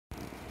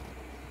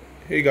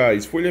Hey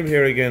guys, William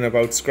here again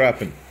about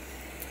scrapping.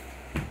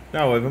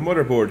 Now I have a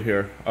motherboard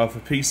here off a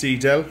PC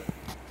Dell.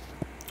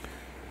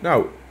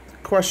 Now,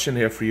 question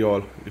here for you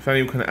all, if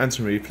anyone can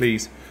answer me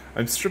please.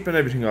 I'm stripping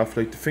everything off,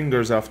 like the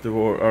fingers off the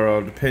board, or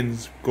all the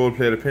pins, gold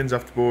plated pins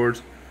off the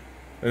board,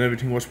 and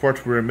everything was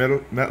portable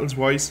metals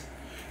wise.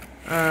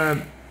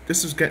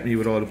 This was getting me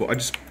with all the board. I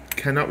just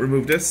cannot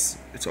remove this.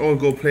 It's all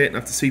gold plating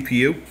off the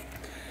CPU.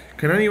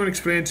 Can anyone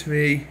explain to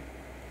me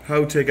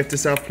how to get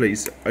this off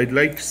please? I'd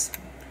like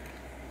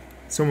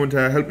someone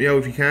to help me out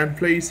if you can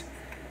please,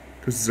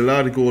 because there's a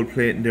lot of gold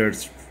plating there.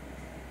 It's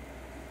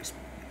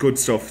good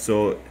stuff.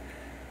 So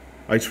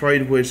I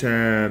tried with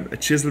a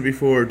chisel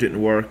before, it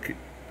didn't work.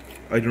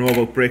 I don't know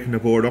about breaking the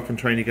board up and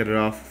trying to get it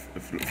off.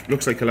 It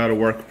looks like a lot of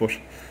work, but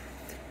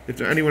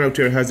if anyone out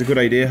there has a good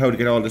idea how to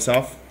get all this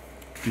off,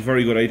 it'd be a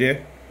very good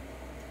idea.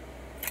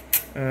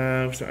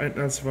 So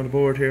anything else on the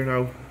board here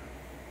now?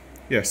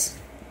 Yes,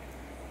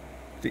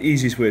 the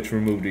easiest way to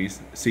remove these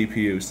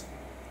CPUs,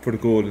 put a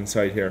gold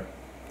inside here.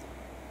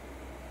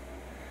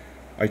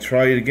 I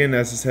tried again,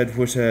 as I said,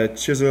 with a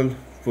chisel,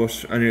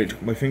 but anyway,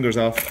 took my fingers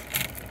off.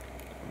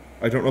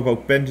 I don't know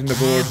about bending the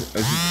board.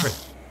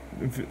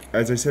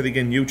 As I said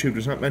again, YouTube,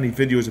 there's not many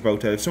videos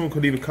about that. If someone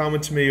could leave a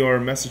comment to me or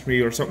message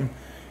me or something,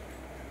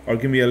 or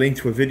give me a link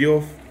to a video,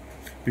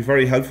 it'd be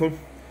very helpful.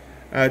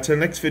 Till the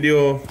next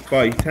video,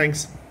 bye,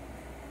 thanks.